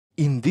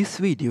In this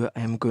video,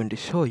 I am going to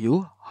show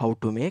you how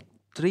to make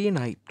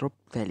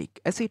 3-nitrophthalic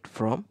acid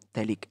from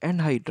phthalic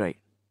anhydride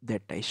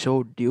that I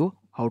showed you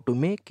how to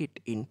make it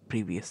in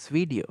previous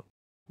video.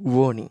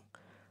 Warning: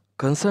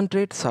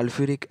 concentrate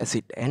sulfuric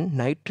acid and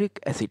nitric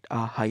acid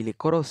are highly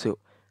corrosive.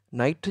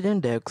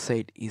 Nitrogen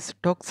dioxide is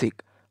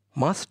toxic.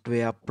 Must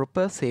wear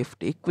proper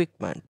safety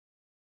equipment.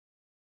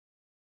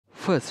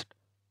 First,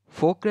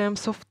 4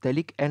 grams of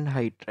phthalic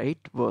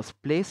anhydride was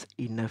placed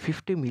in a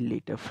 50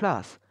 milliliter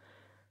flask.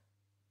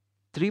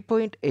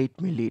 3.8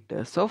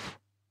 milliliters of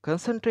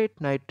concentrate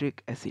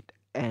nitric acid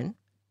and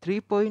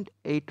 3.8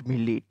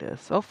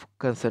 milliliters of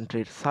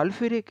concentrate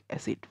sulfuric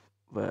acid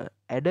were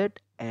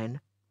added and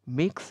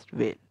mixed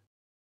well.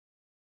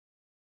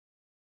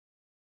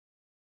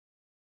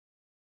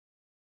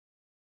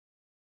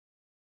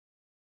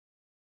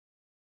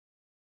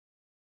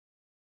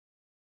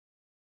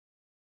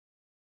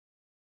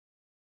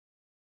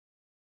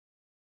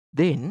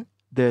 Then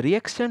the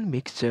reaction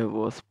mixture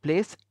was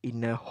placed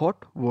in a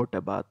hot water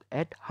bath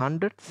at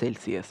 100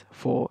 Celsius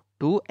for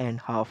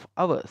 2.5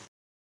 hours.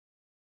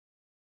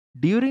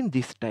 During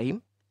this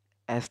time,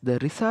 as the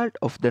result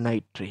of the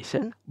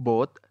nitration,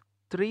 both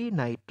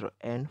 3-nitro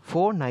and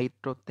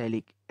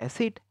 4-nitrophthalic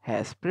acid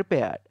has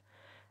prepared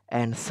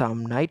and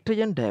some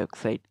nitrogen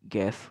dioxide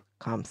gas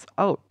comes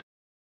out.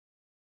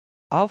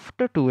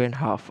 After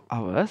 2.5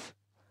 hours,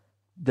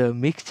 the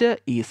mixture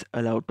is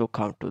allowed to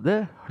come to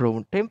the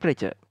room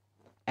temperature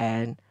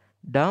and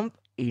dump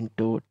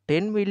into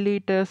 10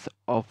 milliliters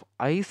of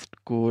iced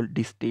cold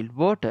distilled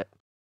water.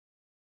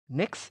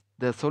 Next,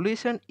 the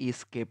solution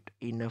is kept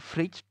in a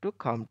fridge to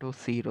come to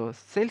 0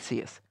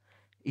 Celsius.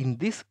 In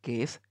this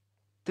case,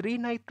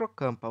 3-nitro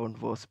compound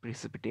was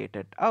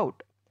precipitated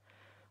out.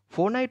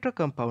 4-nitro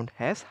compound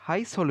has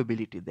high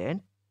solubility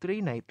than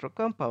 3-nitro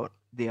compound.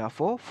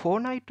 Therefore,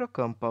 4-nitro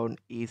compound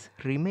is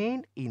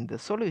remain in the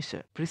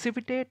solution.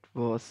 Precipitate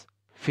was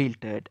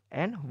filtered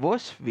and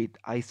washed with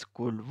ice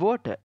cold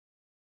water.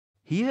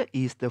 Here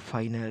is the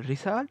final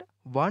result: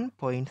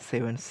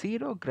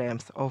 1.70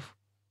 grams of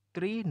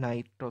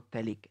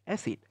 3-nitrophthalic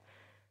acid.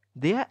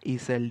 There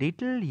is a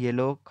little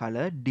yellow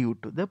color due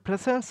to the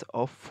presence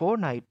of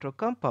 4-nitro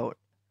compound.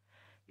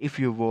 If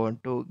you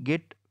want to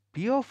get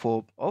pure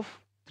form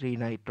of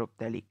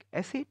 3-nitrophthalic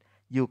acid,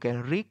 you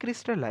can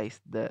recrystallize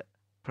the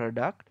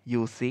product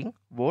using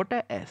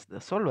water as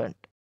the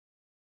solvent.